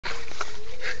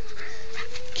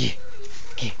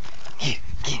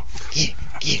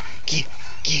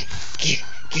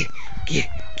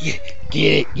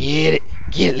Get it.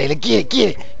 Get it, Layla. Get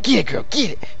it. Get it, girl.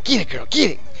 Get it. Get it, girl.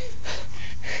 Get it.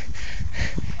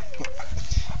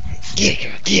 Get it,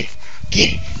 girl. Get it. Get it.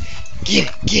 Get it. Get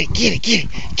it. Get it. Get it.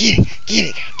 Get it. Get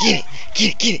it, girl. Get it. Get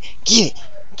it. Get it. Get it.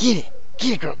 Get it.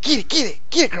 Get it, girl. Get it. Get it.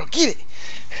 Get it, girl. Get it.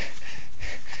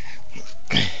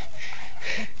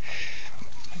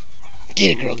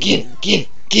 Get it, girl. Get it. Get it.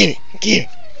 Get it. Get it.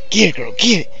 Get it, girl.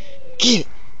 Get it. Get it.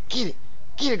 Get it.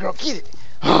 Get it, girl. Get it.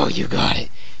 Oh, you got it.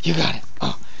 You got it.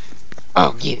 Oh.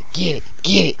 Oh, get it. Get it.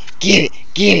 Get it. Get it.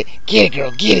 Get it. Get it,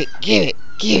 girl. Get it. Get it.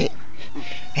 Get it.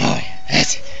 Oh,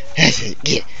 that's it. That's it.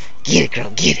 Get it. Get it, girl.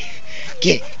 Get it.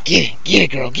 Get it. Get it. Get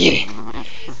it, girl. Get it.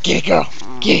 Get it, girl.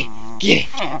 Get it. Get it.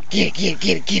 Get it. Get it.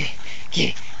 Get it. Get it. Get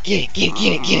it. Get it. Get it.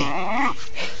 Get it. Get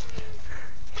it.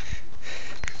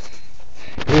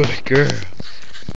 Good girl.